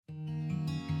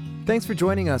Thanks for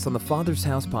joining us on the Father's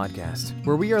House podcast,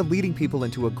 where we are leading people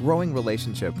into a growing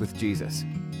relationship with Jesus.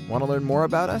 Want to learn more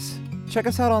about us? Check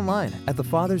us out online at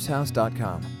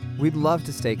thefathershouse.com. We'd love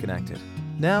to stay connected.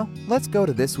 Now, let's go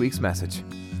to this week's message.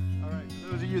 All right,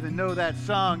 for those of you that know that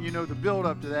song, you know the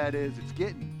build-up to that is it's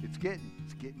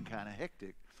getting kind of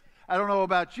hectic. I don't know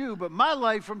about you, but my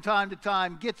life from time to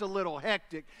time gets a little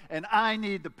hectic, and I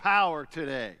need the power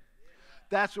today.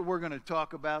 That's what we're going to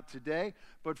talk about today.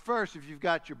 But first, if you've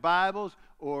got your Bibles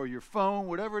or your phone,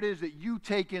 whatever it is that you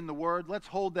take in the Word, let's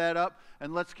hold that up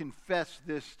and let's confess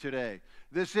this today.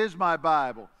 This is my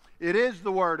Bible. It is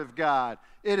the Word of God.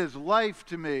 It is life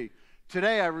to me.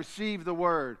 Today I receive the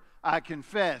Word. I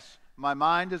confess. My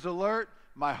mind is alert.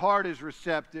 My heart is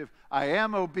receptive. I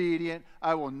am obedient.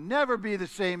 I will never be the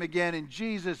same again. In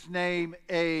Jesus' name,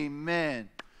 amen.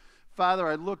 Father,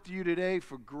 I look to you today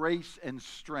for grace and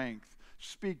strength.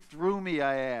 Speak through me,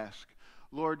 I ask.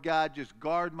 Lord God, just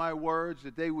guard my words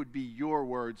that they would be your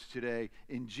words today.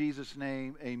 In Jesus'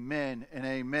 name, amen and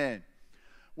amen.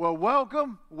 Well,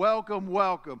 welcome.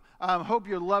 I hope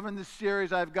you're loving this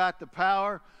series, I've Got the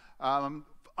Power. I'm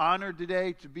honored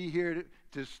today to be here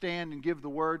to stand and give the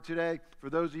word today.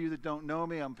 For those of you that don't know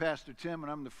me, I'm Pastor Tim,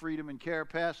 and I'm the Freedom and Care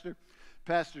Pastor.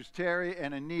 Pastors Terry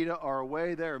and Anita are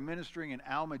away. They are ministering in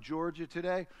Alma, Georgia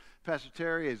today. Pastor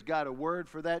Terry has got a word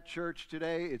for that church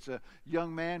today. It's a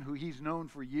young man who he's known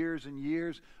for years and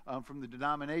years from the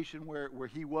denomination where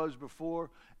he was before,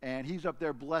 and he's up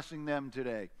there blessing them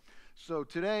today. So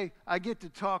today, I get to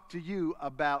talk to you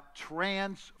about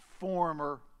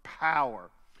transformer power.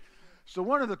 So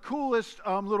one of the coolest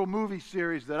little movie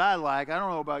series that I like, I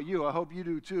don't know about you, I hope you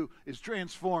do too, is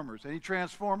Transformers. Any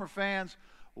Transformer fans?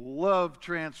 Love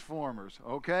Transformers,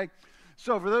 okay?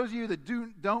 So for those of you that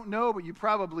don't know, but you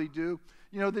probably do,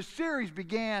 you know, this series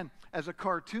began as a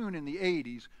cartoon in the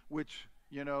 80s, which,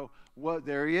 you know,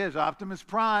 there he is, Optimus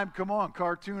Prime. Come on,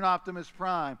 cartoon Optimus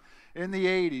Prime in the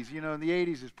 80s. You know, in the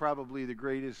 80s is probably the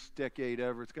greatest decade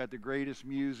ever. It's got the greatest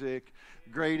music,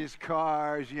 greatest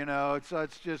cars, you know. It's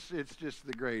just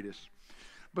the greatest.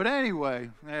 But anyway,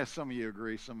 some of you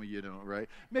agree, some of you don't, right?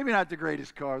 Maybe not the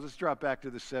greatest cars. Let's drop back to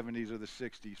the 70s or the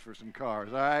 60s for some cars,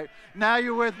 all right? Now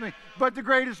you're with me. But the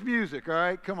greatest music, all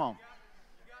right? Come on.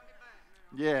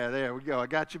 Yeah, there we go. I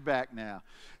got you back now.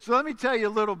 So let me tell you a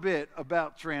little bit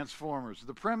about Transformers.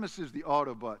 The premise is the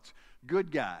Autobots,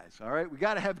 good guys, all right? We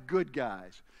got to have good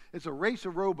guys. It's a race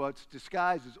of robots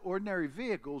disguised as ordinary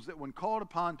vehicles that when called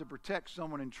upon to protect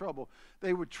someone in trouble,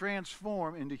 they would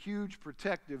transform into huge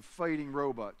protective fighting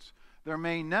robots. Their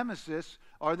main nemesis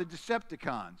are the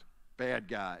Decepticons, bad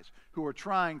guys, who are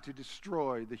trying to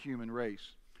destroy the human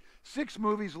race. 6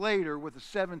 movies later, with a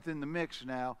 7th in the mix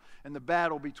now, and the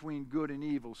battle between good and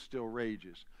evil still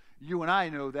rages. You and I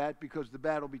know that because the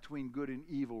battle between good and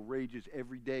evil rages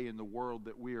every day in the world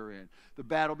that we are in. The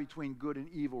battle between good and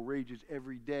evil rages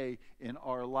every day in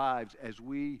our lives as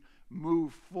we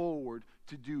move forward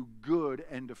to do good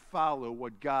and to follow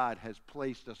what God has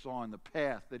placed us on, the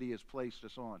path that He has placed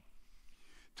us on.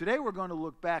 Today we're going to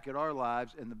look back at our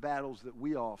lives and the battles that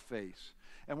we all face.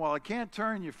 And while I can't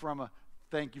turn you from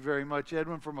thank you very much,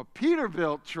 Edwin, from a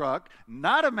Peterbilt truck,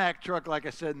 not a Mack truck like I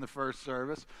said in the first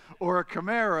service, or a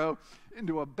Camaro,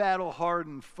 into a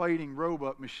battle-hardened fighting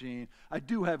robot machine, I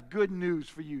do have good news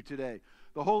for you today.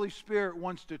 The Holy Spirit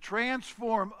wants to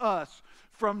transform us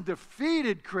from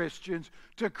defeated Christians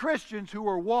to Christians who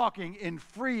are walking in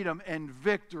freedom and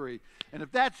victory. And if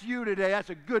that's you today, that's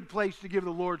a good place to give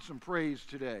the Lord some praise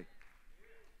today.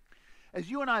 As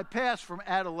you and I pass from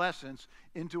adolescence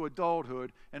into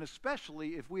adulthood, and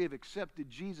especially if we have accepted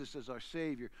Jesus as our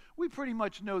Savior, we pretty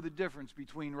much know the difference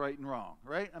between right and wrong,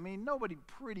 right? I mean, nobody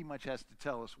pretty much has to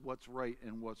tell us what's right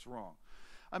and what's wrong.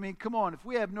 I mean, come on, if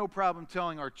we have no problem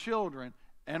telling our children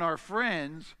and our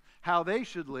friends how they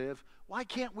should live, why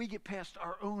can't we get past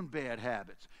our own bad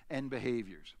habits and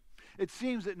behaviors? It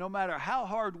seems that no matter how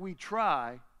hard we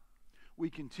try, we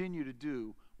continue to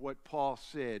do what Paul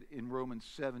said in Romans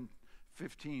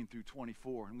 7:15 through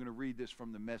 24. I'm going to read this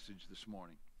from the Message this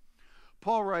morning.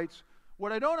 Paul writes,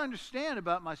 "What I don't understand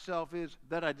about myself is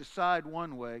that I decide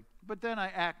one way, but then I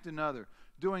act another,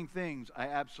 doing things I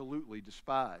absolutely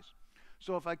despise.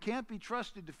 So if I can't be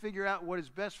trusted to figure out what is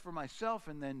best for myself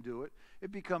and then do it,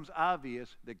 it becomes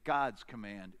obvious that God's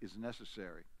command is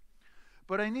necessary.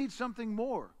 But I need something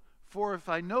more, for if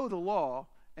I know the law,"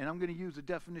 and I'm going to use the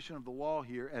definition of the law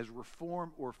here as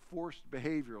reform or forced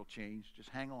behavioral change. Just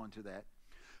hang on to that.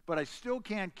 "But I still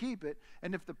can't keep it,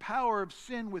 and if the power of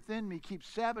sin within me keeps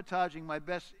sabotaging my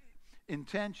best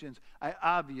intentions, I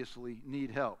obviously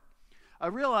need help. I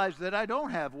realize that I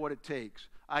don't have what it takes.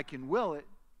 I can will it,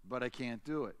 but I can't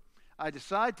do it. I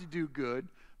decide to do good,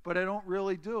 but I don't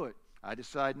really do it. I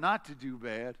decide not to do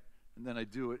bad, and then I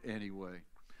do it anyway.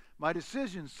 My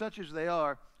decisions, such as they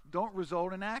are, don't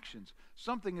result in actions.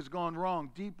 Something has gone wrong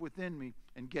deep within me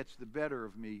and gets the better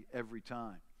of me every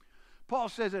time. Paul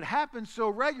says it happens so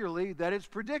regularly that it's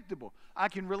predictable. I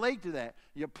can relate to that.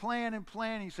 You plan and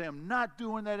plan, and you say, I'm not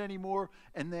doing that anymore,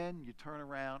 and then you turn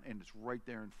around and it's right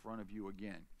there in front of you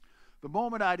again. The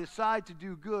moment I decide to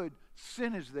do good,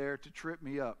 sin is there to trip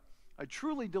me up. I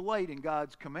truly delight in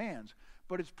God's commands,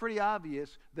 but it's pretty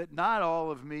obvious that not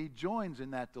all of me joins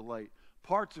in that delight.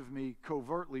 Parts of me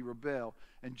covertly rebel,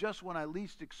 and just when I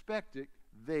least expect it,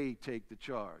 they take the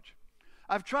charge.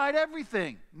 I've tried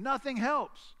everything. Nothing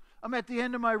helps. I'm at the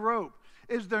end of my rope.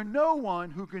 Is there no one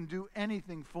who can do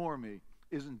anything for me?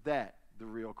 Isn't that the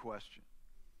real question?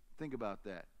 Think about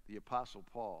that. The Apostle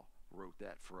Paul wrote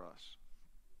that for us.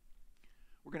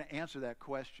 We're going to answer that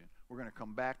question. We're going to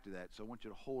come back to that, so I want you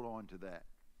to hold on to that.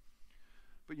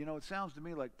 But it sounds to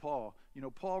me like Paul.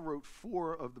 Paul wrote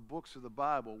 4 of the books of the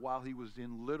Bible while he was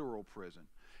in literal prison.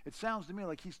 It sounds to me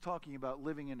like he's talking about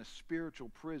living in a spiritual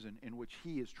prison in which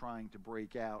he is trying to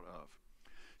break out of.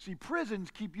 See,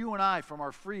 prisons keep you and I from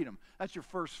our freedom. That's your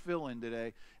first fill-in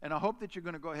today. And I hope that you're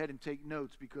going to go ahead and take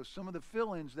notes, because some of the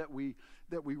fill-ins that we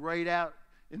write out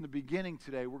in the beginning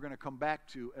today, we're going to come back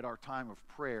to at our time of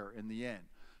prayer in the end.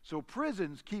 So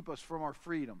prisons keep us from our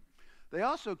freedom. They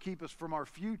also keep us from our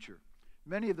future.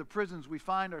 Many of the prisons we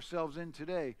find ourselves in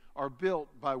today are built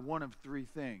by one of 3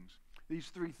 things. These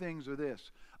 3 things are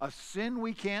this: a sin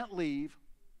we can't leave,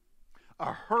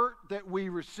 a hurt that we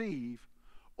receive,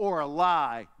 or a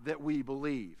lie that we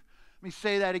believe. Let me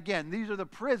say that again. These are the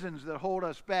prisons that hold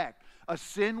us back. A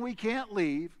sin we can't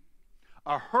leave,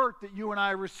 a hurt that you and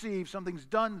I receive, something is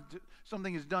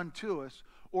done to us,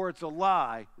 or it's a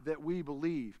lie that we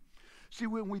believe. See,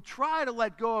 when we try to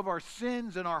let go of our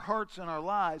sins and our hurts and our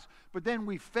lies, but then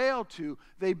we fail to,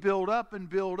 they build up,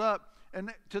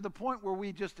 and to the point where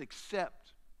we just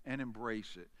accept and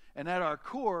embrace it. And at our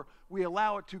core, we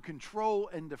allow it to control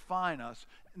and define us,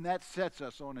 and that sets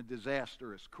us on a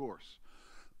disastrous course.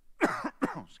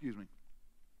 Excuse me.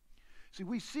 See,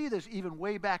 we see this even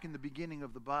way back in the beginning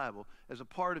of the Bible as a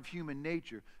part of human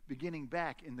nature, beginning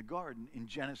back in the garden in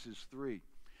Genesis 3.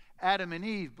 Adam and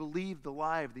Eve believed the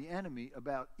lie of the enemy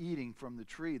about eating from the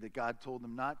tree that God told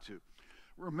them not to.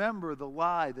 Remember the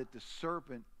lie that the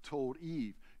serpent told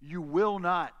Eve: you will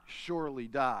not surely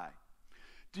die.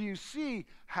 Do you see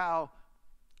how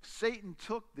Satan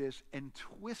took this and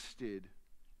twisted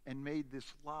and made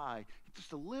this lie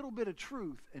just a little bit of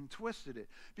truth and twisted it?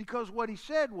 Because what he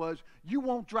said was, you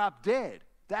won't drop dead.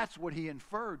 That's what he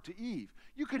inferred to Eve.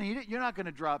 You can eat it. You're not going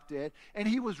to drop dead. And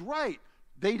he was right.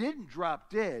 They didn't drop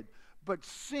dead, but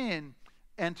sin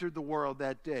entered the world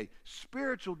that day.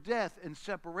 Spiritual death and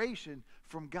separation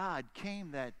from God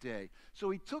came that day. So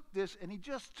he took this and he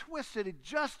just twisted it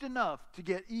just enough to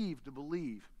get Eve to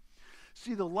believe.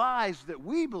 See, the lies that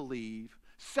we believe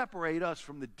separate us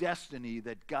from the destiny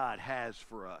that God has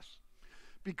for us.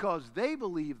 Because they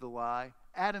believed the lie,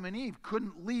 Adam and Eve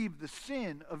couldn't leave the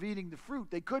sin of eating the fruit.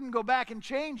 They couldn't go back and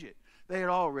change it. They had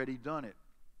already done it.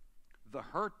 The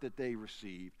hurt that they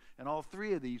received, and all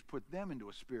 3 of these put them into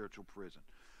a spiritual prison.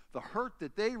 The hurt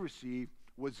that they received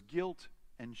was guilt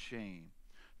and shame,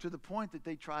 to the point that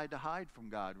they tried to hide from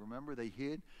God. Remember, they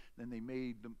hid, then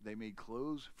they made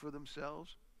clothes for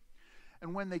themselves.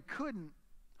 And when they couldn't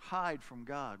hide from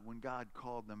God, when God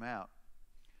called them out,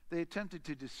 they attempted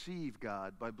to deceive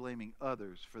God by blaming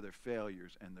others for their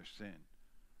failures and their sin.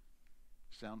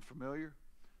 Sound familiar?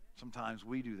 Sometimes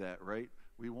we do that, right?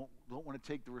 We don't want to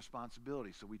take the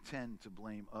responsibility, so we tend to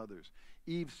blame others.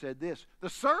 Eve said this: the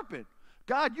serpent,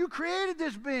 God, you created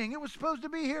this being. It was supposed to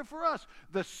be here for us.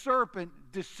 The serpent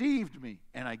deceived me,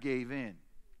 and I gave in.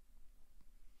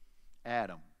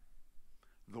 Adam,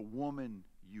 the woman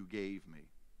you gave me.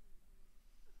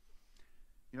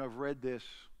 I've read this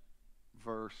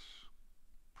verse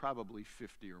probably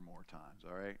 50 or more times,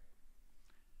 all right?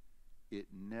 It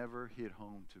never hit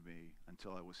home to me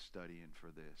until I was studying for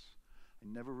this. I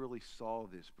never really saw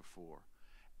this before.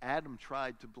 Adam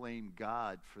tried to blame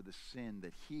God for the sin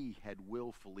that he had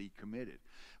willfully committed.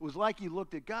 It was like he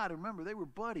looked at God. Remember, they were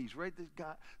buddies, right?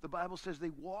 The Bible says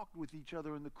they walked with each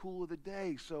other in the cool of the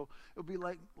day. So it would be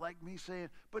like me saying,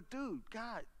 but dude,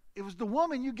 God, it was the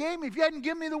woman you gave me. If you hadn't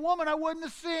given me the woman, I wouldn't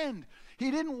have sinned. He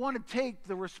didn't want to take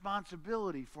the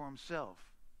responsibility for himself.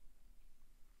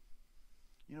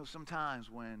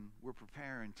 Sometimes when we're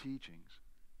preparing teachings,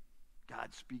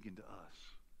 God's speaking to us.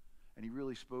 And he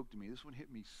really spoke to me. This one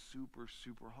hit me super,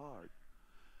 super hard.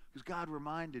 Because God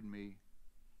reminded me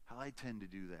how I tend to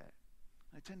do that.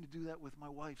 I tend to do that with my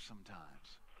wife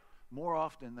sometimes, more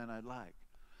often than I'd like.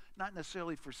 Not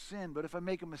necessarily for sin, but if I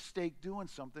make a mistake doing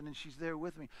something and she's there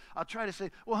with me, I'll try to say,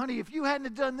 well, honey, if you hadn't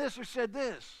have done this or said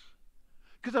this,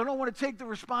 because I don't want to take the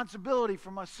responsibility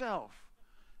for myself.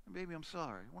 And baby, I'm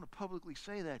sorry. I want to publicly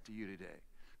say that to you today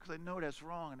because I know that's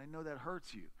wrong and I know that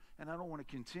hurts you. And I don't want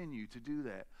to continue to do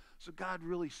that. So God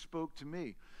really spoke to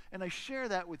me. And I share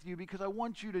that with you because I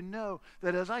want you to know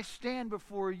that as I stand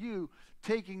before you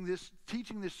teaching this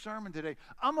sermon today,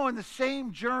 I'm on the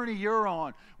same journey you're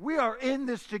on. We are in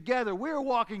this together. We are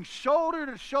walking shoulder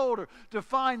to shoulder to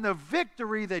find the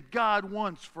victory that God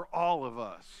wants for all of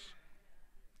us.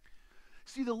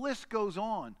 See, the list goes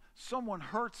on. Someone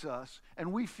hurts us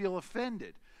and we feel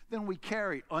offended. Then we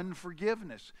carry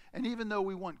unforgiveness. And even though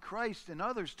we want Christ and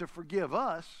others to forgive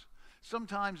us,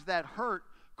 sometimes that hurt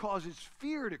causes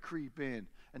fear to creep in,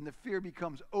 and the fear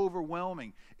becomes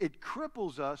overwhelming. It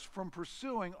cripples us from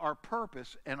pursuing our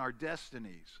purpose and our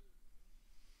destinies.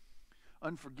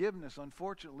 Unforgiveness,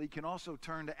 unfortunately, can also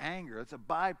turn to anger. It's a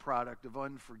byproduct of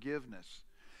unforgiveness.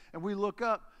 And we look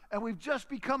up, and we've just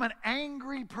become an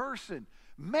angry person,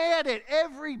 mad at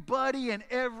everybody and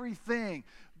everything.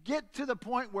 Get to the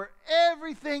point where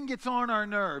everything gets on our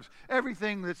nerves,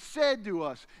 everything that's said to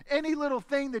us, any little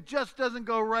thing that just doesn't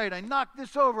go right. I knock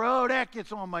this over, oh, that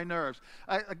gets on my nerves.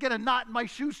 I get a knot in my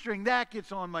shoestring, that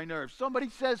gets on my nerves. Somebody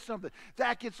says something,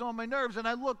 that gets on my nerves. And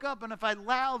I look up, and if I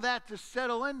allow that to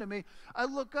settle into me, I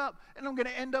look up, and I'm going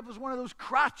to end up as one of those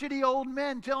crotchety old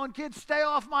men telling kids, stay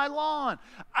off my lawn.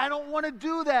 I don't want to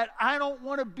do that. I don't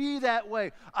want to be that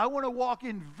way. I want to walk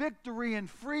in victory and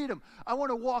freedom. I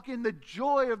want to walk in the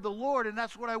joy of the Lord, and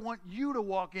that's what I want you to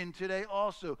walk in today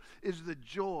also, is the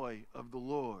joy of the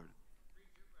Lord.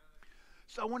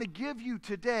 So I want to give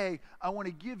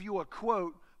you a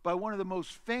quote by one of the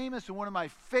most famous and one of my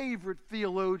favorite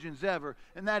theologians ever,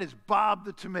 and that is Bob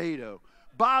the Tomato.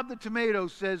 Bob the Tomato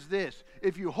says this: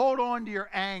 if you hold on to your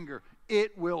anger,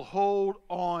 it will hold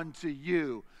on to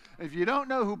you. If you don't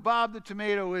know who Bob the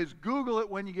Tomato is, Google it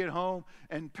when you get home.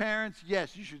 And parents,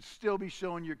 yes, you should still be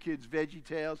showing your kids Veggie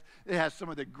Tales. It has some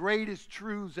of the greatest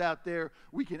truths out there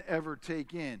we can ever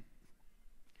take in.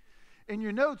 In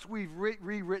your notes, we've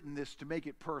rewritten this to make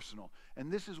it personal.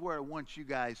 And this is where I want you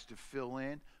guys to fill in.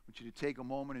 I want you to take a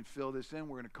moment and fill this in.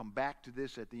 We're going to come back to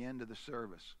this at the end of the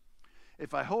service.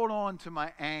 If I hold on to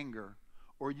my anger,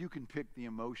 or you can pick the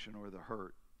emotion or the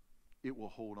hurt, it will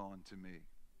hold on to me.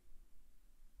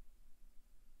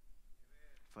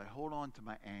 If I hold on to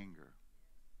my anger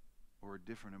or a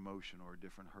different emotion or a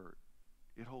different hurt,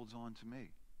 it holds on to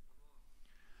me.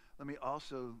 Let me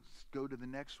also go to the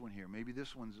next one here. Maybe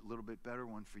this one's a little bit better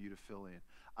one for you to fill in.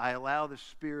 I allow the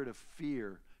spirit of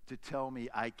fear to tell me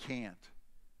I can't.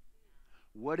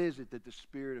 What is it that the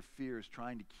spirit of fear is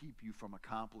trying to keep you from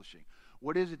accomplishing?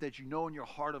 What is it that you know in your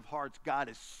heart of hearts God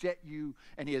has set you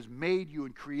and He has made you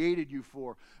and created you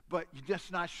for, but you're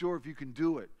just not sure if you can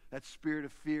do it? That spirit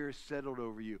of fear is settled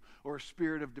over you, or a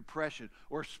spirit of depression,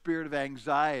 or a spirit of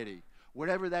anxiety.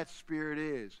 Whatever that spirit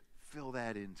is, fill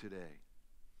that in today.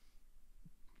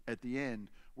 At the end,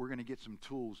 we're going to get some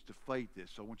tools to fight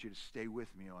this, so I want you to stay with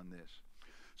me on this.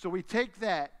 So we take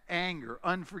that anger,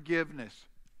 unforgiveness,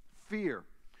 fear,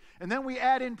 and then we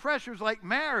add in pressures like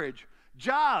marriage,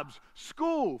 jobs,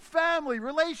 school, family,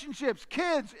 relationships,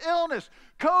 kids, illness,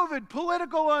 COVID,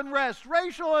 political unrest,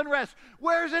 racial unrest.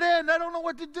 Where's it end? I don't know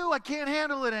what to do. I can't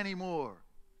handle it anymore.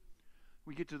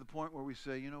 We get to the point where we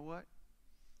say, you know what?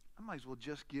 I might as well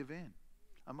just give in.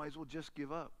 I might as well just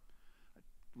give up.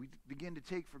 We begin to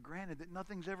take for granted that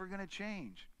nothing's ever going to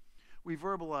change. We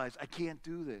verbalize, I can't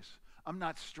do this. I'm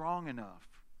not strong enough.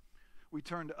 We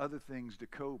turn to other things to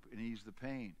cope and ease the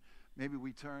pain. Maybe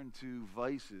we turn to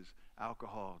vices,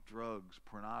 alcohol, drugs,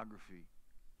 pornography.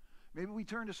 Maybe we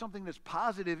turn to something that's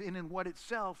positive in and what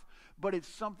itself, but it's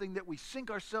something that we sink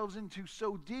ourselves into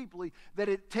so deeply that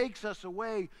it takes us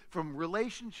away from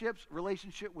relationship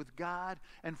with God,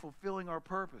 and fulfilling our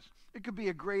purpose. It could be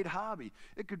a great hobby.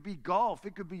 It could be golf.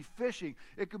 It could be fishing.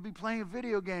 It could be playing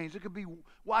video games. It could be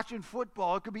watching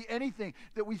football. It could be anything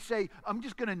that we say, I'm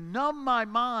just going to numb my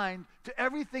mind to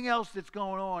everything else that's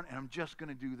going on, and I'm just going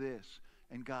to do this.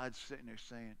 And God's sitting there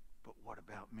saying, but what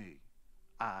about me?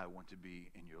 I want to be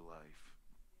in your life.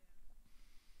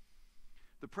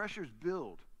 The pressures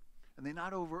build, and they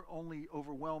not only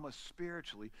overwhelm us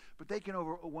spiritually, but they can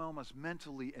overwhelm us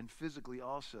mentally and physically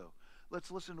also.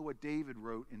 Let's listen to what David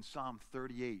wrote in Psalm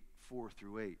 38,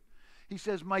 4-8. He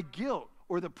says, my guilt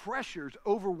or the pressures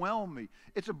overwhelm me.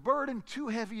 It's a burden too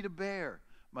heavy to bear.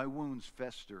 My wounds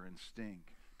fester and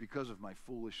stink because of my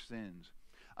foolish sins.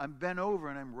 I'm bent over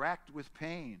and I'm racked with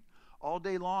pain. All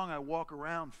day long I walk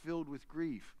around filled with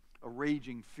grief. A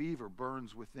raging fever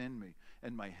burns within me,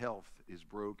 and my health is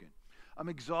broken. I'm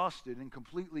exhausted and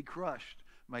completely crushed.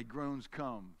 My groans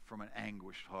come from an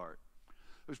anguished heart.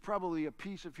 There's probably a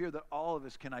piece of here that all of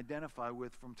us can identify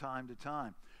with from time to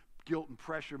time. Guilt and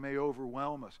pressure may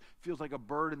overwhelm us. Feels like a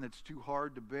burden that's too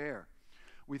hard to bear.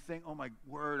 We think, oh my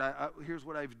word, here's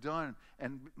what I've done,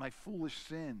 and my foolish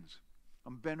sins.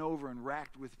 I'm bent over and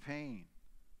racked with pain.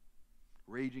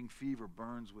 Raging fever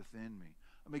burns within me.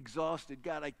 I'm exhausted.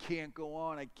 God, I can't go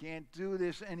on. I can't do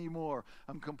this anymore.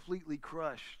 I'm completely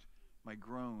crushed. My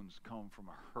groans come from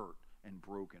a hurt and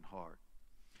broken heart.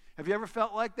 Have you ever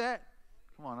felt like that?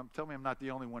 Come on, tell me I'm not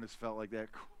the only one that's felt like that.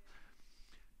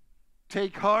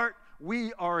 Take heart.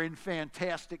 We are in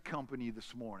fantastic company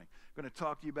this morning. I'm going to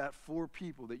talk to you about 4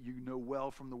 people that you know well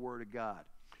from the Word of God.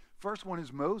 First one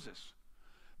is Moses.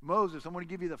 Moses, I'm going to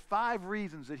give you the 5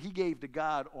 reasons that he gave to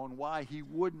God on why he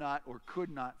would not or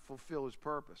could not fulfill his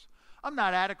purpose. I'm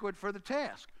not adequate for the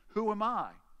task. Who am I?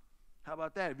 How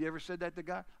about that? Have you ever said that to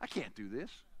God? I can't do this.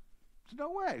 There's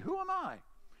no way. Who am I?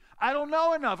 I don't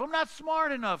know enough. I'm not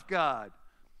smart enough, God.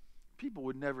 People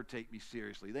would never take me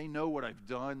seriously. They know what I've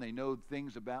done. They know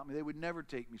things about me. They would never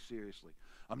take me seriously.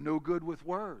 I'm no good with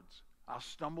words. I'll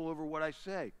stumble over what I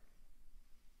say.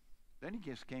 Then he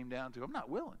just came down to, I'm not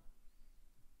willing.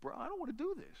 Bro, I don't want to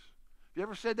do this. Have you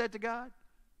ever said that to God?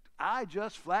 I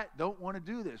just flat don't want to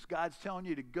do this. God's telling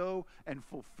you to go and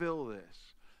fulfill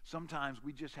this. Sometimes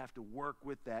we just have to work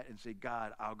with that and say,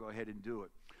 God, I'll go ahead and do it.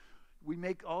 We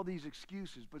make all these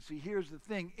excuses, but see, here's the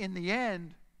thing. In the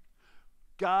end,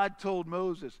 God told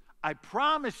Moses, I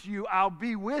promise you I'll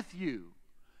be with you.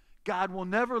 God will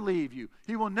never leave you.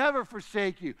 He will never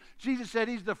forsake you. Jesus said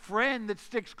he's the friend that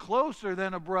sticks closer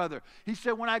than a brother. He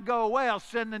said, when I go away, I'll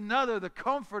send another, the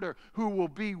comforter, who will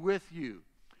be with you.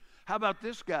 How about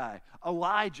this guy,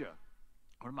 Elijah,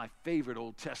 one of my favorite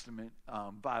Old Testament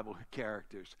Bible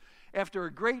characters. After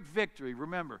a great victory,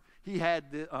 remember, he had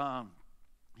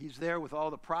he's there with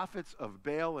all the prophets of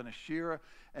Baal and Asherah,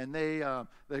 and they're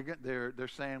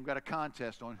saying, we've got a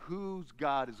contest on whose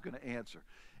God is going to answer.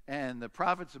 And the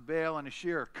prophets of Baal and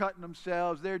Asherah are cutting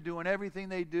themselves. They're doing everything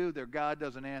they do. Their God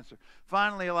doesn't answer.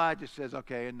 Finally, Elijah says,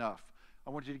 okay, enough. I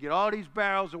want you to get all these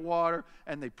barrels of water.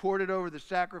 And they poured it over the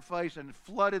sacrifice and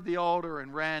flooded the altar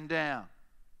and ran down.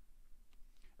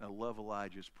 And I love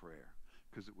Elijah's prayer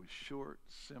because it was short,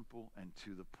 simple, and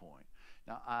to the point.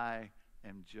 Now, I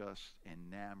am just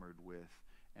enamored with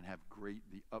and have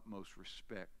the utmost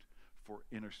respect for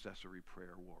intercessory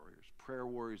prayer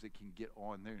warriors that can get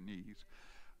on their knees.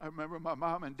 I remember my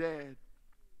mom and dad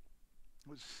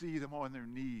would see them on their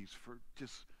knees for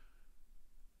just,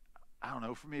 I don't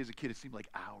know, for me as a kid, it seemed like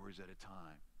hours at a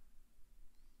time.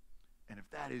 And if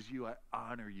that is you, I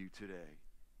honor you today.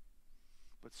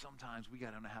 But sometimes we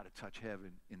got to know how to touch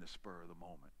heaven in the spur of the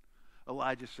moment.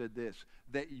 Elijah said this,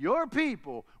 that your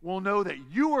people will know that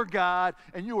you are God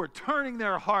and you are turning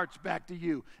their hearts back to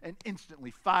you. And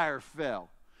instantly fire fell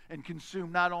and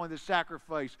consumed not only the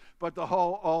sacrifice, but the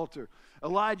whole altar.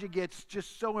 Elijah gets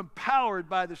just so empowered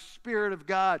by the Spirit of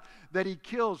God that he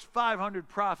kills 500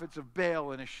 prophets of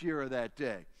Baal and Asherah that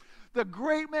day. The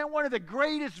great man, one of the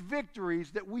greatest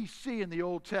victories that we see in the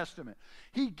Old Testament.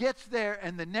 He gets there,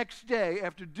 and the next day,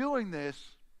 after doing this,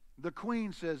 the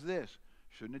queen says this,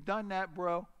 shouldn't have done that,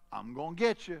 bro. I'm going to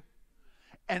get you.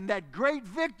 And that great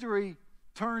victory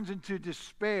turns into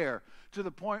despair to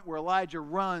the point where Elijah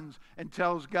runs and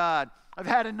tells God, I've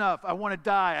had enough. I want to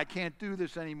die. I can't do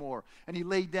this anymore. And he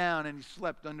laid down and he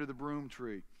slept under the broom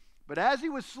tree. But as he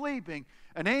was sleeping,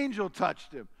 an angel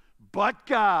touched him. But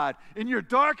God, in your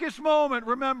darkest moment,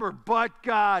 remember, but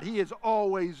God, he is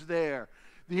always there.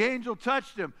 The angel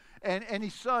touched him and he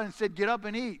saw and said, get up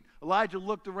and eat. Elijah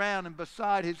looked around, and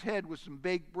beside his head was some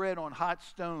baked bread on hot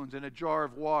stones and a jar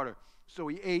of water. So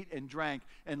he ate and drank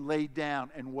and lay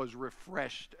down and was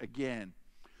refreshed again.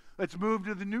 Let's move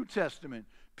to the New Testament.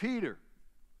 Peter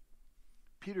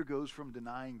goes from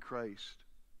denying Christ.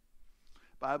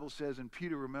 The Bible says, and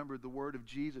Peter remembered the word of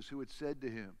Jesus who had said to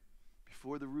him,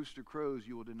 before the rooster crows,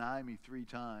 you will deny me 3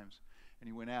 times. And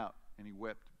he went out and he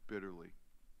wept bitterly.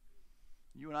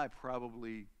 You and I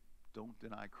probably don't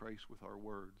deny Christ with our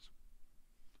words.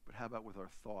 But how about with our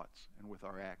thoughts and with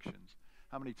our actions?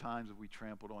 How many times have we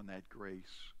trampled on that grace?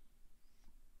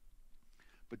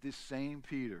 But this same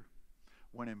Peter,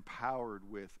 when empowered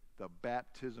with the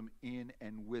baptism in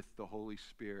and with the Holy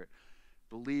Spirit,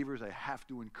 believers, I have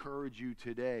to encourage you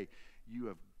today, you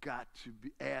have got to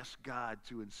ask God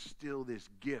to instill this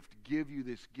gift, give you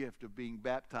this gift of being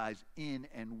baptized in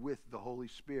and with the Holy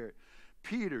Spirit.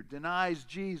 Peter denies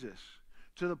Jesus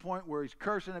to the point where he's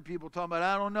cursing at people, talking about,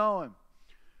 I don't know him.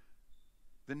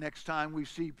 The next time we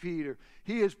see Peter,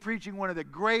 he is preaching one of the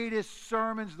greatest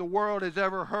sermons the world has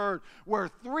ever heard, where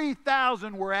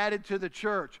 3,000 were added to the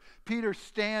church. Peter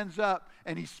stands up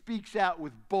and he speaks out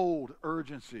with bold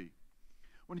urgency.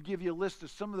 I want to give you a list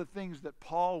of some of the things that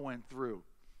Paul went through.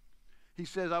 He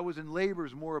says, I was in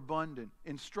labors more abundant,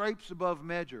 in stripes above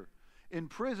measure, in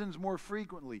prisons more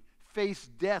frequently,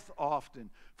 faced death often.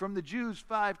 From the Jews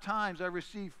 5 times I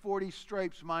received 40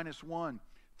 stripes minus 1.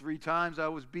 3 times I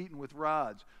was beaten with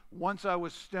rods. Once I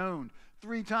was stoned.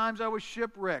 3 times I was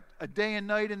shipwrecked, a day and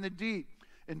night in the deep,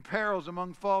 in perils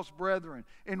among false brethren,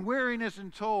 in weariness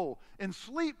and toil, in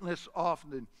sleeplessness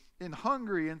often, in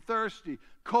hungry and thirsty,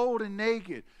 cold and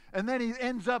naked. And then he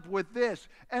ends up with this.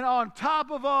 And on top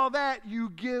of all that, you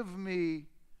give me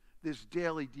this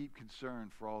daily deep concern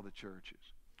for all the churches.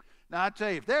 Now, I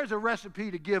tell you, if there's a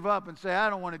recipe to give up and say, I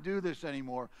don't want to do this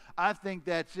anymore, I think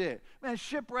that's it. Man,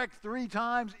 shipwrecked 3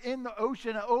 times in the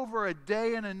ocean over a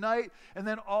day and a night, and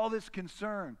then all this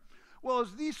concern. Well,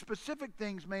 as these specific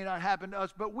things may not happen to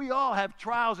us, but we all have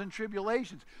trials and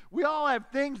tribulations. We all have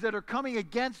things that are coming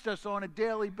against us on a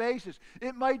daily basis.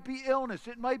 It might be illness.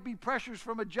 It might be pressures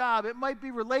from a job. It might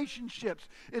be relationships.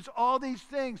 It's all these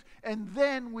things. And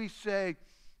then we say,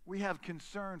 we have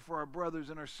concern for our brothers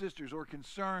and our sisters, or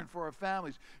concern for our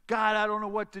families. God, I don't know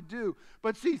what to do.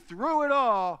 But see, through it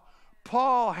all,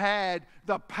 Paul had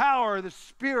the power of the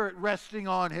Spirit resting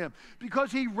on him,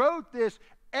 because he wrote this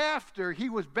after he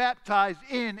was baptized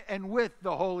in and with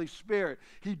the Holy Spirit.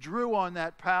 He drew on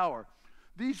that power.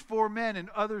 These 4 men and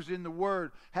others in the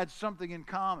Word had something in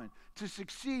common. To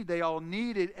succeed, they all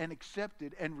needed and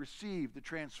accepted and received the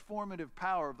transformative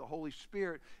power of the Holy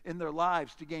Spirit in their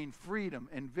lives to gain freedom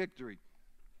and victory.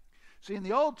 See, in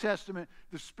the Old Testament,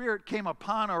 the Spirit came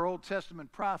upon our Old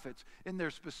Testament prophets in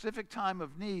their specific time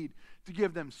of need to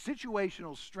give them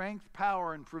situational strength,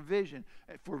 power, and provision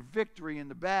for victory in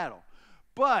the battle.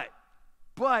 But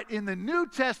in the New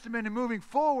Testament and moving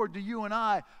forward to you and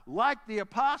I, like the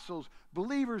apostles,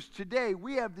 believers today,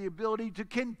 we have the ability to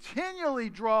continually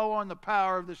draw on the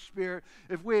power of the Spirit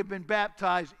if we have been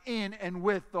baptized in and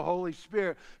with the Holy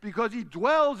Spirit, because He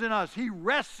dwells in us. He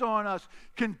rests on us,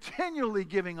 continually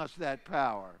giving us that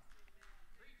power.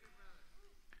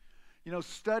 You know,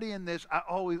 studying this,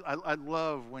 I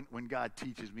love when God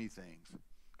teaches me things.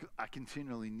 I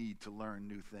continually need to learn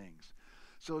new things.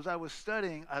 So as I was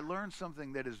studying, I learned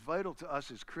something that is vital to us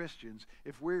as Christians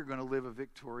if we're going to live a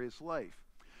victorious life.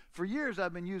 For years,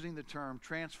 I've been using the term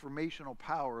transformational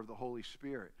power of the Holy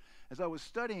Spirit. As I was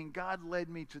studying, God led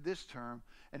me to this term,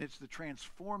 and it's the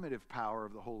transformative power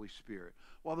of the Holy Spirit.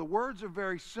 While the words are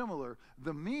very similar,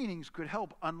 the meanings could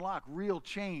help unlock real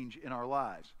change in our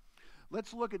lives.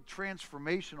 Let's look at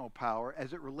transformational power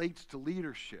as it relates to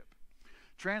leadership.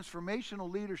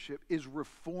 Transformational leadership is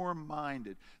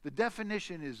reform-minded. The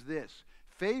definition is this: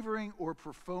 favoring or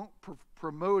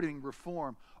promoting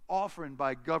reform often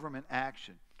by government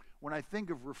action. When I think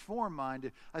of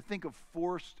reform-minded, I think of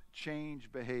forced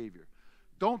change behavior.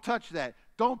 Don't touch that.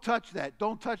 Don't touch that.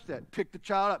 Don't touch that. Pick the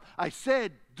child up. I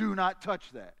said, do not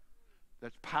touch that.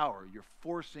 That's power. You're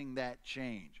forcing that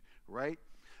change, right?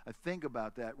 I think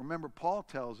about that. Remember, Paul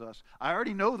tells us, I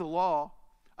already know the law.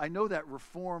 I know that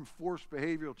reform, forced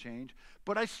behavioral change,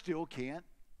 but I still can't.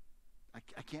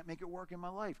 I can't make it work in my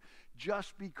life.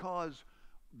 Just because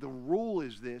the rule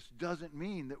is this doesn't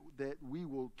mean that we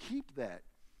will keep that.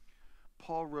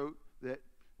 Paul wrote that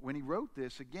when he wrote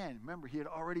this, again, remember, he had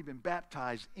already been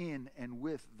baptized in and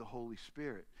with the Holy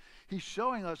Spirit. He's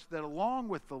showing us that along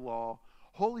with the law,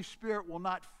 Holy Spirit will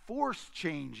not force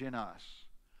change in us.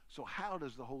 So how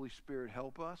does the Holy Spirit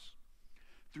help us?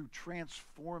 Through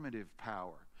transformative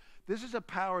power. This is a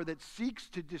power that seeks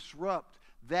to disrupt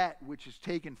that which is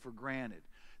taken for granted.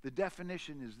 The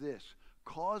definition is this: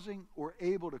 causing or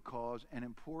able to cause an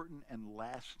important and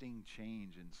lasting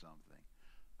change in something.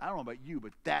 I don't know about you,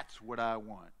 but that's what I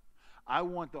want. I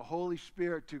want the Holy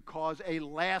Spirit to cause a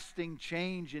lasting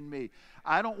change in me.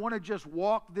 I don't want to just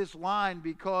walk this line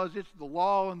because it's the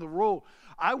law and the rule.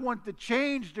 I want the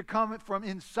change to come from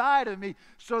inside of me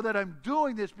so that I'm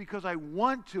doing this because I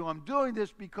want to. I'm doing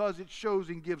this because it shows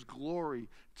and gives glory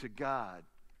to God.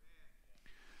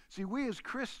 See, we as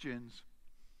Christians,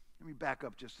 let me back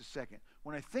up just a second.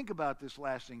 When I think about this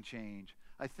lasting change,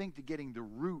 I think to getting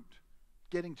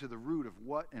to the root of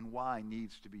what and why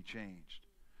needs to be changed.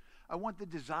 I want the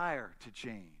desire to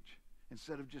change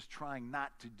instead of just trying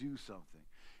not to do something.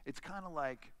 It's kind of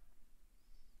like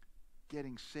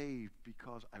getting saved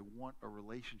because I want a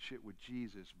relationship with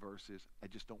Jesus versus I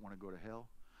just don't want to go to hell.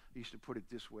 I used to put it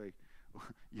this way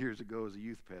years ago as a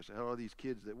youth pastor. I had all these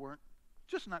kids that weren't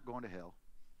just not going to hell.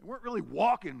 They weren't really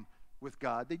walking with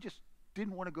God. They just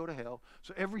didn't want to go to hell.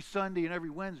 So every Sunday and every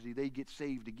Wednesday, they get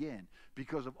saved again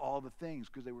because of all the things,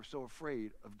 because they were so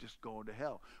afraid of just going to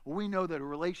hell. Well, we know that a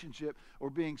relationship or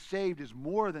being saved is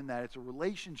more than that. It's a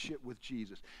relationship with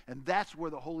Jesus. And that's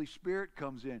where the Holy Spirit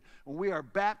comes in. When we are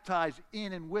baptized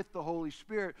in and with the Holy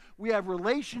Spirit, we have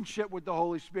relationship with the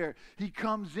Holy Spirit. He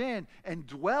comes in and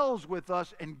dwells with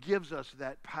us and gives us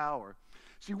that power.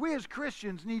 See, we as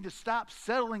Christians need to stop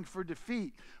settling for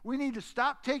defeat. We need to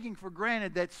stop taking for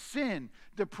granted that sin,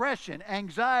 depression,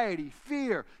 anxiety,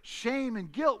 fear, shame,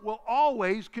 and guilt will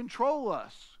always control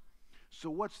us.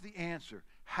 So what's the answer?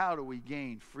 How do we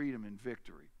gain freedom and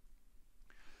victory?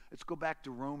 Let's go back to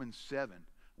Romans 7.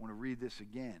 I want to read this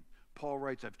again. Paul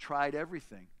writes, I've tried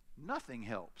everything. Nothing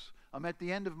helps. I'm at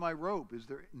the end of my rope. Is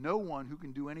there no one who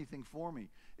can do anything for me?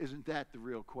 Isn't that the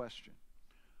real question?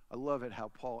 I love it how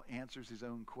Paul answers his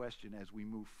own question as we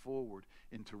move forward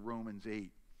into Romans 8.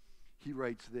 He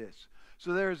writes this,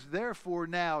 so there is therefore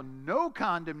now no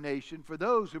condemnation for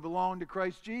those who belong to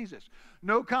Christ Jesus.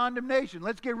 No condemnation.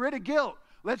 Let's get rid of guilt.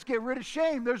 Let's get rid of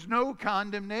shame. There's no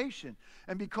condemnation.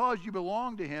 And because you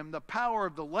belong to him, the power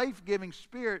of the life-giving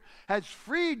Spirit has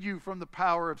freed you from the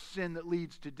power of sin that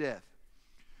leads to death.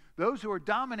 Those who are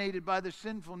dominated by the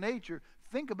sinful nature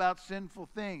think about sinful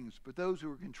things, but those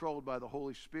who are controlled by the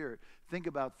Holy Spirit think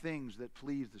about things that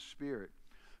please the Spirit.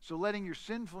 So letting your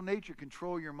sinful nature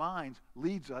control your minds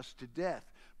leads us to death,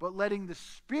 but letting the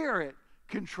Spirit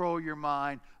control your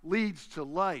mind leads to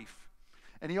life.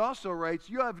 And he also writes,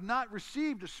 you have not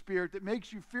received a spirit that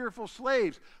makes you fearful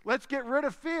slaves. Let's get rid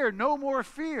of fear. No more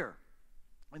fear.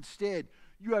 Instead,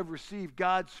 you have received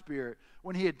God's Spirit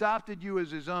when he adopted you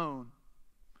as his own.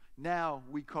 Now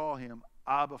we call him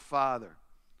Abba Father,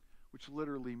 which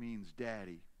literally means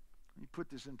daddy. Let me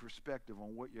put this in perspective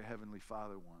on what your Heavenly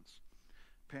Father wants.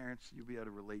 Parents, you'll be able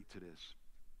to relate to this.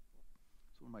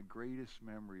 It's one of my greatest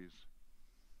memories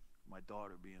of my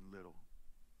daughter being little.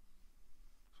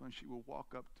 So when she would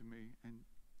walk up to me and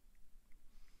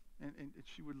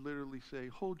she would literally say,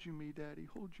 hold you me, daddy,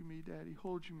 hold you me, daddy,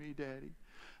 hold you me, daddy.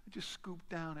 I just scoop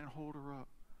down and hold her up.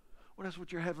 Well, that's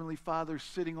what your Heavenly Father's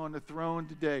sitting on the throne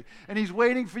today. And he's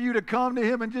waiting for you to come to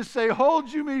him and just say,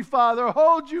 hold you me, Father,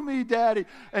 hold you me, Daddy.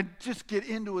 And just get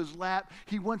into his lap.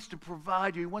 He wants to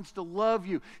provide you. He wants to love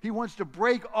you. He wants to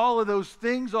break all of those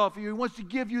things off of you. He wants to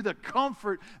give you the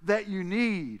comfort that you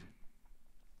need.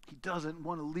 He doesn't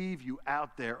want to leave you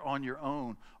out there on your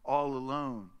own, all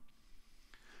alone.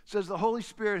 It says the Holy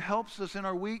Spirit helps us in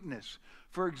our weakness.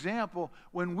 For example,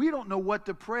 when we don't know what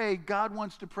to pray, God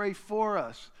wants to pray for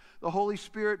us. The Holy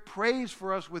Spirit prays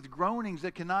for us with groanings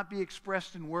that cannot be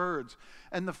expressed in words.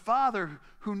 And the Father,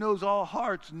 who knows all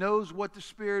hearts, knows what the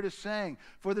Spirit is saying.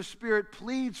 For the Spirit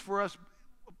pleads for us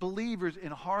believers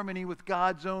in harmony with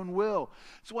God's own will.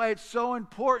 That's why it's so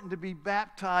important to be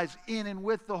baptized in and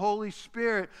with the Holy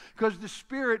Spirit, because the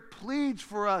Spirit pleads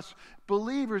for us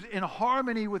believers in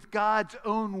harmony with God's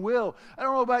own will. I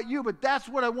don't know about you, but that's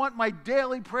what I want my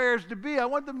daily prayers to be. I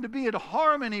want them to be in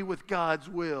harmony with God's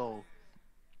will.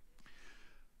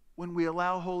 When we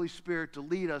allow Holy Spirit to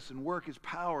lead us and work his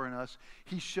power in us,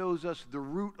 he shows us the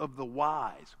root of the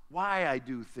whys, why I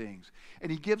do things.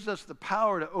 And he gives us the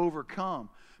power to overcome.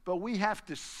 But we have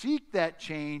to seek that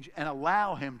change and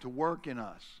allow him to work in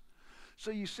us.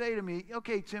 So you say to me,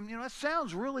 okay, Tim, that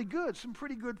sounds really good. Some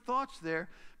pretty good thoughts there.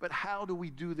 But how do we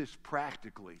do this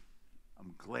practically?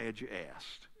 I'm glad you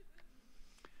asked.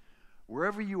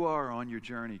 Wherever you are on your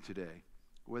journey today,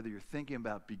 whether you're thinking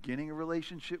about beginning a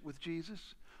relationship with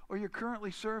Jesus, or you're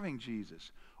currently serving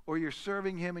Jesus, or you're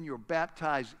serving him and you're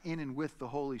baptized in and with the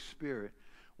Holy Spirit,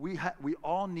 we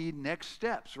all need next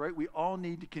steps, right? We all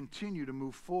need to continue to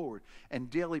move forward and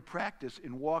daily practice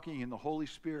in walking in the Holy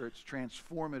Spirit's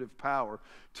transformative power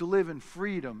to live in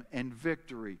freedom and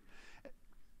victory.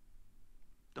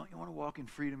 Don't you want to walk in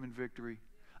freedom and victory?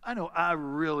 I know I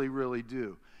really, really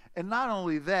do. And not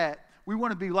only that, we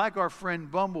want to be like our friend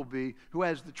Bumblebee, who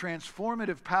has the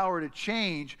transformative power to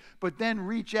change, but then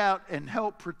reach out and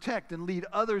help protect and lead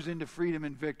others into freedom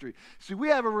and victory. See, we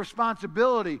have a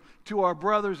responsibility to our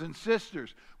brothers and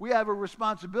sisters. We have a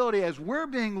responsibility as we're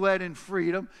being led in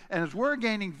freedom and as we're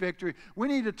gaining victory. We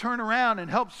need to turn around and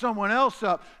help someone else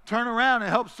up. Turn around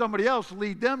and help somebody else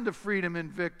lead them to freedom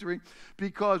and victory,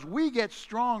 because we get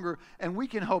stronger and we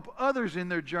can help others in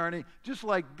their journey, just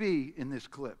like B in this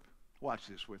clip. Watch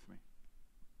this with me.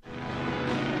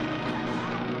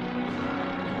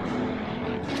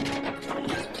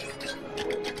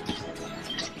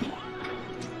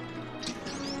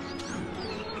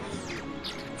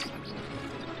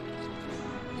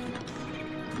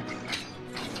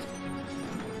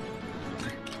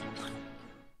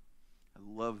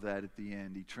 love that at the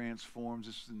end. He transforms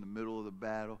us in the middle of the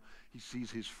battle. He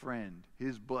sees his friend,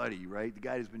 his buddy, right? The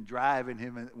guy who's been driving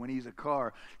him when he's a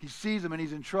car. He sees him and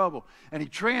he's in trouble. And he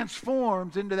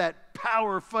transforms into that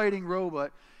power-fighting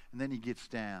robot. And then he gets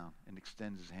down and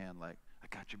extends his hand like,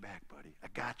 I got your back, buddy. I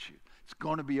got you. It's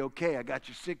going to be okay. I got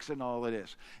you six in all of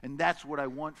this. And that's what I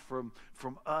want from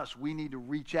us. We need to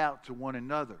reach out to one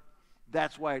another.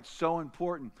 That's why it's so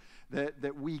important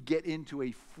that we get into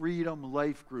a Freedom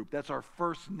Life group. That's our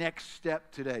first next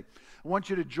step today. I want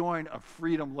you to join a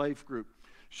Freedom Life group.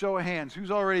 Show of hands.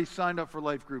 Who's already signed up for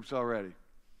life groups already?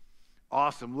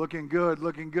 Awesome. Looking good,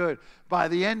 looking good. By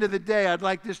the end of the day, I'd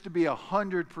like this to be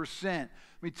 100%. Let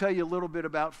me tell you a little bit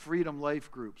about Freedom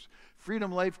Life groups. Freedom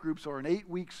Life groups are an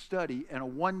 8-week study and a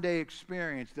 1-day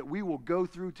experience that we will go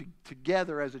through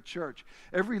together as a church.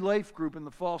 Every life group in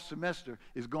the fall semester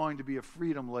is going to be a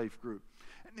Freedom Life group.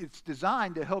 And it's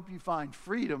designed to help you find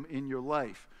freedom in your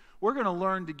life. We're going to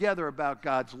learn together about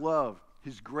God's love,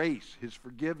 His grace, His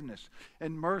forgiveness,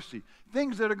 and mercy.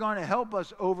 Things that are going to help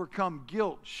us overcome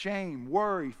guilt, shame,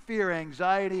 worry, fear,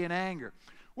 anxiety, and anger.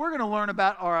 We're going to learn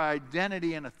about our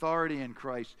identity and authority in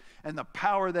Christ and the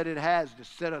power that it has to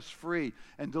set us free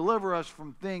and deliver us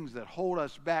from things that hold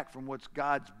us back from what's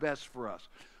God's best for us.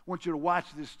 I want you to watch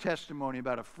this testimony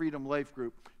about a Freedom Life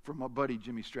group from my buddy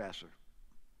Jimmy Strasser.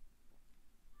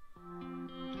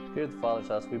 Here at the Father's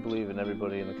House, we believe in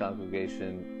everybody in the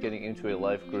congregation getting into a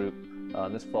life group.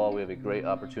 This fall, we have a great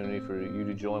opportunity for you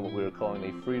to join what we are calling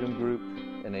a Freedom Group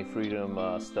and a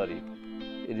Freedom Study.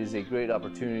 It is a great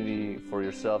opportunity for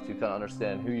yourself to kind of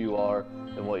understand who you are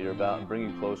and what you're about and bring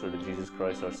you closer to Jesus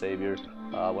Christ, our Savior.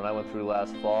 When I went through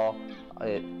last fall,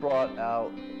 it brought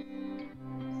out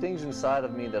things inside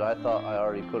of me that I thought I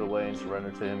already put away and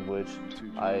surrendered to Him, which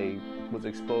I was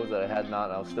exposed that I had not,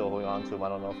 and I was still holding on to Him. I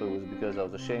don't know if it was because I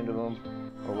was ashamed of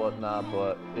Him or whatnot,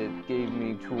 but it gave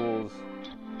me tools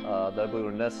that I believe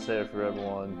were necessary for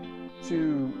everyone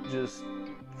to just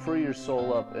free your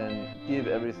soul up and give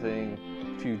everything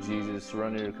to Jesus,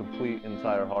 surrender your complete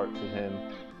entire heart to Him.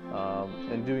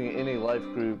 And doing it in a life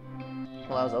group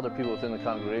allows other people within the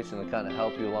congregation to kind of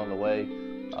help you along the way.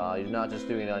 You're not just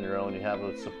doing it on your own. You have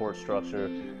a support structure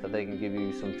that they can give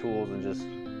you some tools and just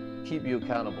keep you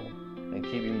accountable and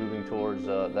keep you moving towards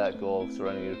that goal of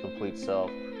surrendering your complete self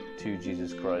to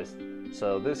Jesus Christ.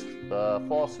 So this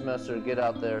fall semester, get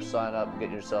out there, sign up, and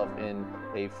get yourself in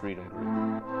a Freedom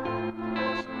Group.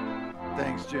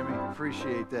 Thanks, Jimmy.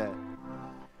 Appreciate that.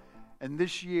 And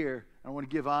this year, I want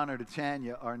to give honor to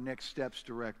Tanya, our Next Steps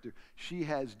director. She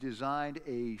has designed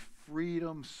a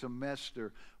freedom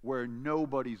semester where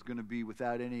nobody's going to be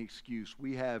without any excuse.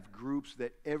 We have groups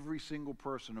that every single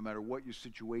person, no matter what your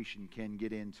situation, can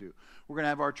get into. We're going to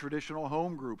have our traditional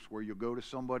home groups where you'll go to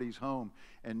somebody's home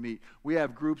and meet. We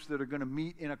have groups that are going to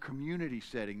meet in a community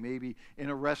setting, maybe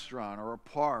in a restaurant or a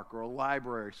park or a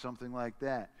library, something like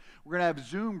that. We're going to have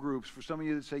Zoom groups for some of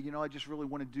you that say, I just really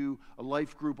want to do a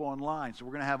life group online. So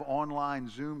we're going to have online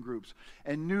Zoom groups.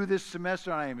 And new this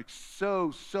semester, I am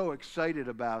so excited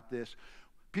about this.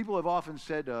 People have often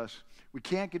said to us, we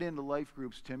can't get into life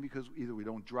groups, Tim, because either we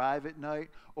don't drive at night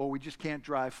or we just can't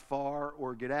drive far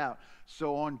or get out.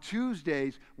 So on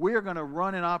Tuesdays, we are going to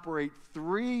run and operate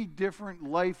 3 different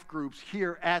life groups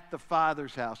here at the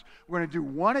Father's House. We're going to do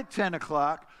one at 10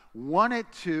 o'clock, one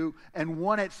at 2, and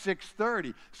one at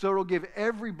 6:30. So it'll give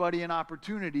everybody an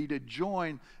opportunity to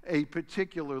join a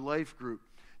particular life group.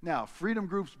 Now, freedom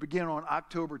groups begin on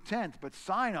October 10th, but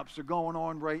sign-ups are going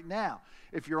on right now.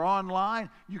 If you're online,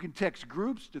 you can text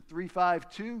groups to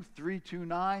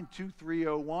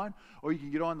 352-329-2301, or you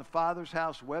can get on the Father's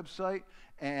House website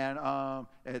and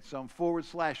at some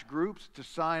 /groups to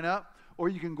sign up, or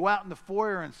you can go out in the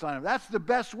foyer and sign up. That's the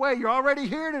best way. You're already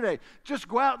here today. Just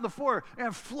go out in the foyer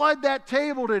and flood that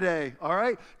table today, all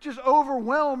right? Just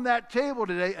overwhelm that table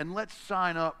today, and let's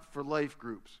sign up for life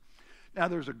groups. Now,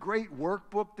 there's a great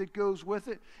workbook that goes with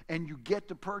it, and you get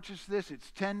to purchase this. It's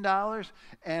 $10,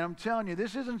 and I'm telling you,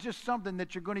 this isn't just something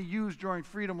that you're going to use during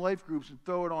Freedom Life groups and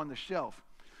throw it on the shelf.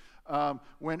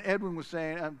 When Edwin was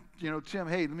saying, Tim,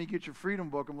 hey, let me get your Freedom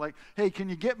book. I'm like, hey, can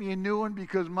you get me a new one?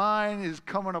 Because mine is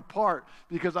coming apart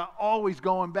because I'm always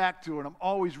going back to it. I'm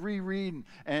always rereading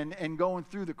and going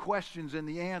through the questions and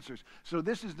the answers. So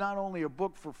this is not only a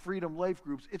book for Freedom Life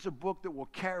groups, it's a book that will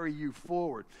carry you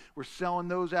forward. We're selling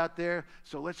those out there,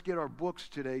 so let's get our books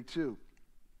today too.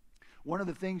 One of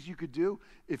the things you could do,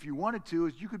 if you wanted to,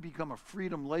 is you could become a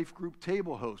Freedom Life Group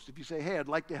table host. If you say, hey, I'd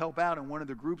like to help out in one of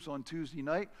the groups on Tuesday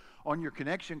night, on your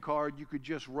connection card, you could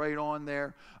just write on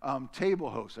there, table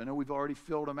host. I know we've already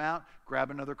filled them out. Grab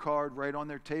another card, write on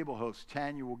there, table host.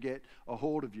 Tanya will get a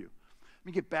hold of you. Let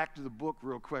me get back to the book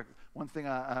real quick. One thing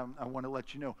I want to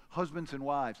let you know, husbands and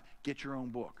wives, get your own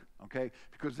book, okay?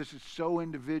 Because this is so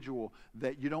individual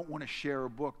that you don't want to share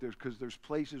a book because there's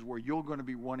places where you're going to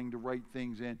be wanting to write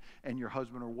things in, and your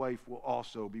husband or wife will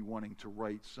also be wanting to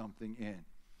write something in.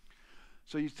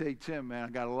 So you say, Tim, man, I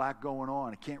got a lot going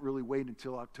on. I can't really wait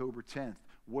until October 10th.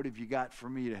 What have you got for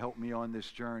me to help me on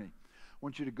this journey? I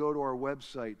want you to go to our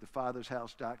website,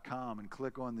 thefathershouse.com, and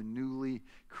click on the newly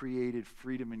created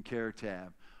Freedom and Care tab.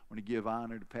 I want to give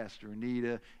honor to Pastor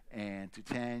Anita and to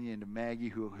Tanya and to Maggie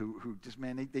who just,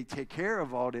 man, they take care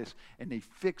of all this, and they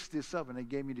fixed this up, and they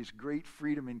gave me this great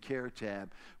Freedom and Care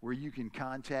tab where you can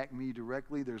contact me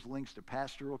directly. There's links to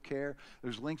pastoral care,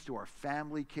 there's links to our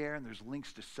family care, and there's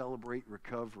links to Celebrate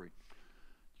Recovery.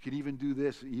 You can even do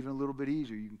this even a little bit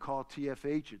easier. You can call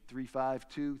TFH at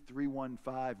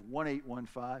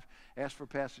 352-315-1815. Ask for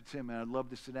Pastor Tim, and I'd love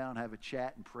to sit down, have a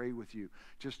chat, and pray with you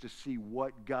just to see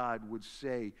what God would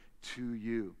say to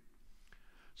you.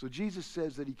 So Jesus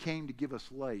says that he came to give us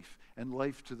life, and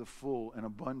life to the full, and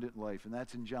abundant life, and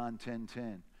that's in John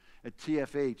 10:10. At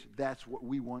TFH, that's what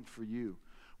we want for you.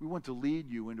 We want to lead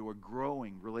you into a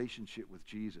growing relationship with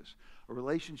Jesus, a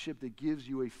relationship that gives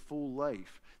you a full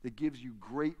life, that gives you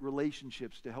great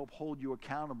relationships to help hold you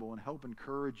accountable and help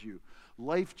encourage you,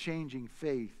 life-changing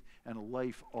faith, and a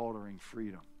life-altering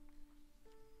freedom.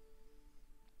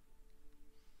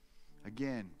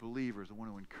 Again, believers, I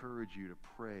want to encourage you to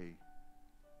pray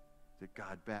that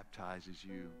God baptizes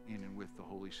you in and with the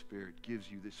Holy Spirit,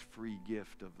 gives you this free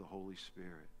gift of the Holy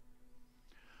Spirit.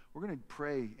 We're going to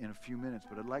pray in a few minutes,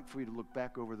 but I'd like for you to look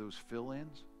back over those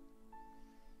fill-ins.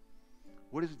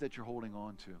 What is it that you're holding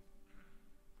on to?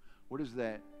 What is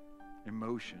that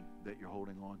emotion that you're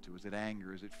holding on to? Is it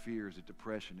anger? Is it fear? Is it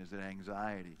depression? Is it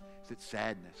anxiety? Is it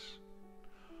sadness?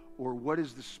 Or what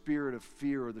is the spirit of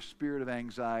fear or the spirit of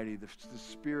anxiety, the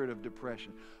spirit of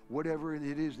depression? Whatever it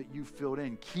is that you filled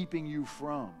in, keeping you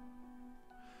from.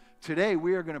 Today,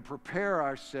 we are going to prepare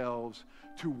ourselves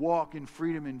to walk in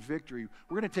freedom and victory.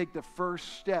 We're going to take the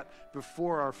first step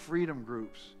before our freedom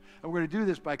groups. And we're going to do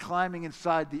this by climbing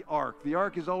inside the ark. The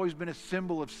ark has always been a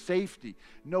symbol of safety.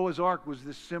 Noah's ark was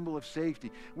this symbol of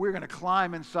safety. We're going to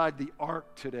climb inside the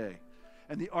ark today.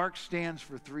 And the ark stands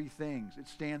for three things. It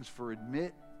stands for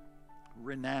admit,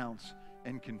 renounce,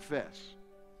 and confess.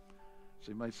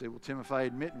 So you might say, well, Tim, if I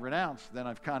admit and renounce, then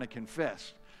I've kind of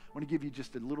confessed. I want to give you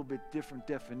just a little bit different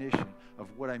definition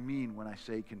of what I mean when I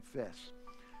say confess.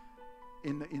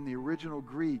 In the original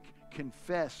Greek,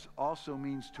 confess also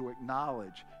means to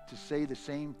acknowledge, to say the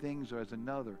same things as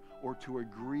another, or to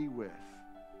agree with.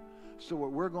 So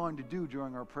what we're going to do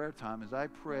during our prayer time is I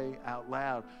pray out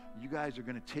loud. You guys are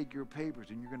going to take your papers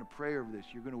and you're going to pray over this.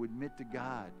 You're going to admit to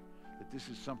God that this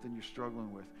is something you're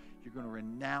struggling with. You're going to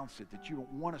renounce it, that you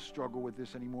don't want to struggle with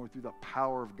this anymore through the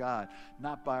power of God.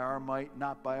 Not by our might,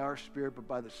 not by our spirit, but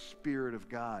by the Spirit of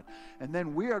God. And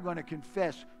then we are going to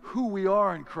confess who we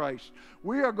are in Christ.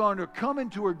 We are going to come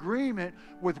into agreement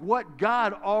with what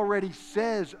God already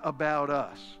says about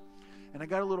us. And I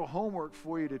got a little homework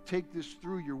for you to take this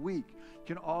through your week. You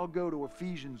can all go to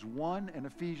Ephesians 1 and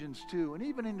Ephesians 2, and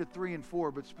even into 3 and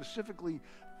 4, but specifically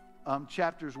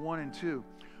chapters 1 and 2,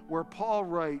 where Paul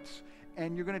writes,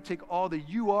 and you're going to take all the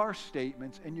you are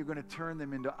statements and you're going to turn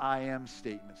them into I am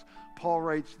statements. Paul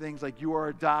writes things like you are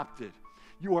adopted,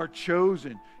 you are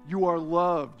chosen, you are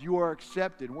loved, you are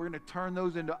accepted. And we're going to turn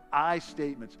those into I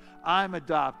statements. I'm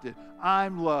adopted,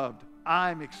 I'm loved,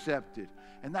 I'm accepted.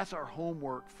 And that's our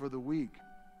homework for the week.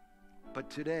 But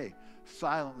today,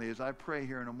 silently, as I pray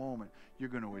here in a moment, you're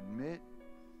going to admit,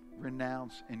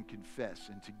 renounce, and confess.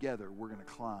 And together, we're going to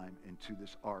climb into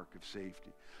this ark of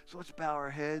safety. So let's bow our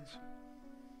heads. I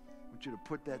want you to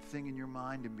put that thing in your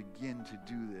mind and begin to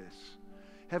do this.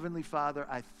 Heavenly Father,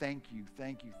 I thank you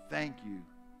that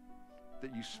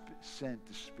you sent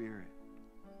the Spirit.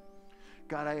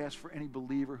 God, I ask for any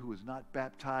believer who is not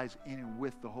baptized in and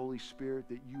with the Holy Spirit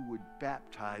that you would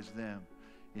baptize them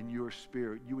in your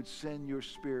Spirit. You would send your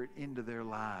Spirit into their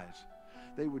lives.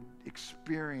 They would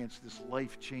experience this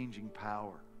life-changing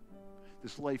power,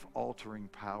 this life-altering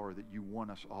power that you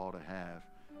want us all to have.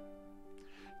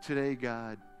 Today,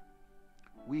 God,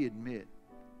 we admit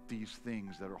these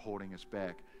things that are holding us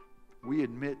back. We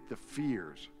admit the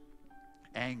fears,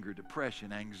 anger,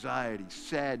 depression, anxiety,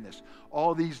 sadness,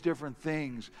 all these different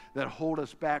things that hold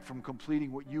us back from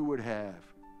completing what you would have.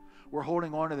 We're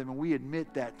holding on to them, and we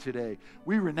admit that today.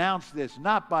 We renounce this,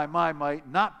 not by my might,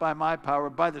 not by my power,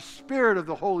 but by the Spirit of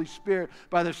the Holy Spirit,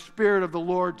 by the Spirit of the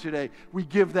Lord today. We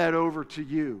give that over to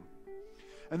you.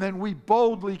 And then we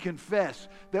boldly confess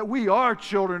that we are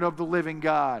children of the living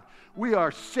God. We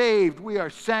are saved. We are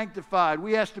sanctified.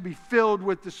 We ask to be filled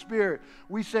with the Spirit.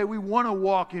 We say we want to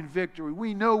walk in victory.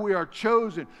 We know we are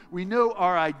chosen. We know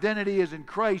our identity is in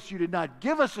Christ. You did not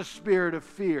give us a spirit of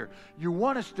fear. You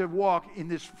want us to walk in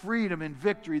this freedom and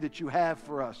victory that you have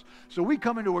for us. So we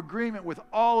come into agreement with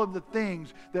all of the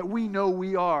things that we know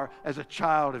we are as a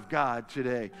child of God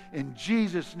today. In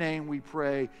Jesus' name we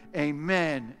pray,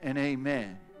 amen and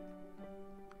amen.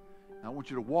 Now, I want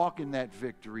you to walk in that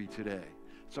victory today.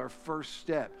 It's our first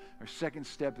step. Our second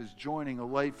step is joining a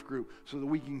life group so that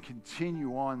we can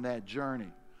continue on that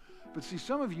journey. But see,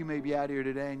 some of you may be out here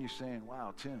today and you're saying,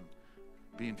 wow, Tim,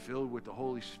 being filled with the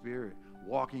Holy Spirit,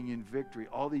 walking in victory,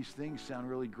 all these things sound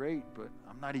really great, but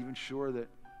I'm not even sure that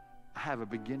I have a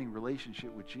beginning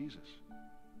relationship with Jesus.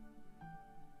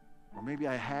 Or maybe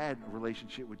I had a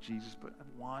relationship with Jesus, but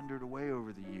I've wandered away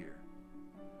over the year.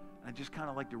 I just kind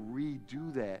of like to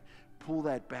redo that, pull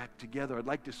that back together. I'd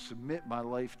like to submit my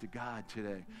life to God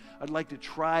today. I'd like to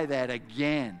try that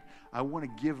again. I want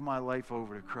to give my life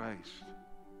over to Christ.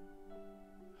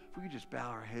 If we could just bow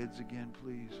our heads again,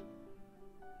 please.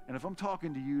 And if I'm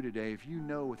talking to you today, if you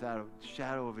know without a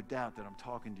shadow of a doubt that I'm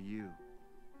talking to you,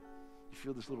 you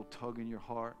feel this little tug in your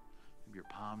heart, maybe your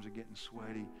palms are getting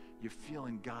sweaty, you're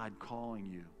feeling God calling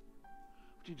you,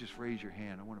 would you just raise your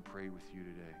hand? I want to pray with you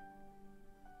today.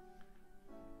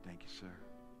 Thank you, sir.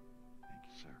 Thank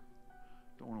you, sir.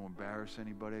 Don't want to embarrass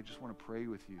anybody. I just want to pray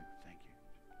with you. Thank you.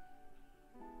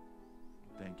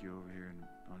 Thank you over here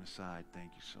on the side.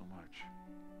 Thank you so much.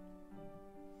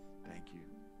 Thank you.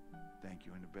 Thank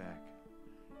you in the back.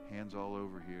 Hands all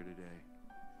over here today.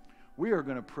 We are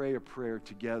going to pray a prayer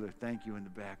together. Thank you in the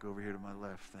back over here to my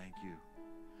left. Thank you.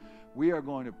 We are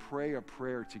going to pray a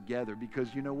prayer together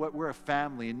because you know what? We're a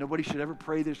family and nobody should ever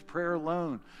pray this prayer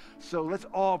alone. So let's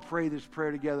all pray this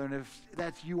prayer together. And if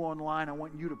that's you online, I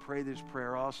want you to pray this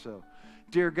prayer also.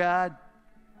 Dear God,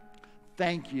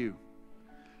 thank you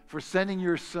for sending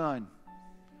your Son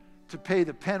to pay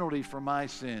the penalty for my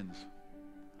sins.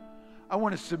 I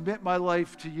want to submit my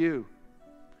life to you.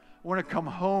 I want to come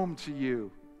home to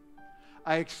you.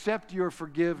 I accept your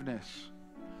forgiveness.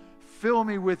 Fill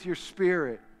me with your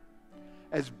Spirit.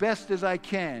 As best as I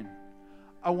can,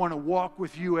 I want to walk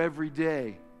with you every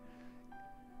day.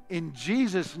 In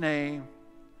Jesus' name,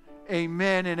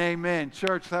 amen and amen.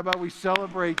 Church, how about we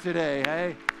celebrate today,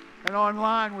 hey? And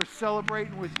online, we're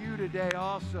celebrating with you today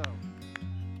also.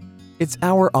 It's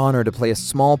our honor to play a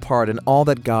small part in all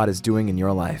that God is doing in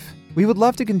your life. We would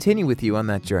love to continue with you on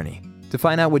that journey. To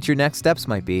find out what your next steps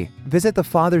might be, visit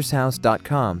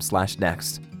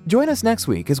thefathershouse.com/next. Join us next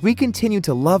week as we continue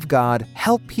to love God,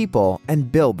 help people,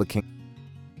 and build the kingdom.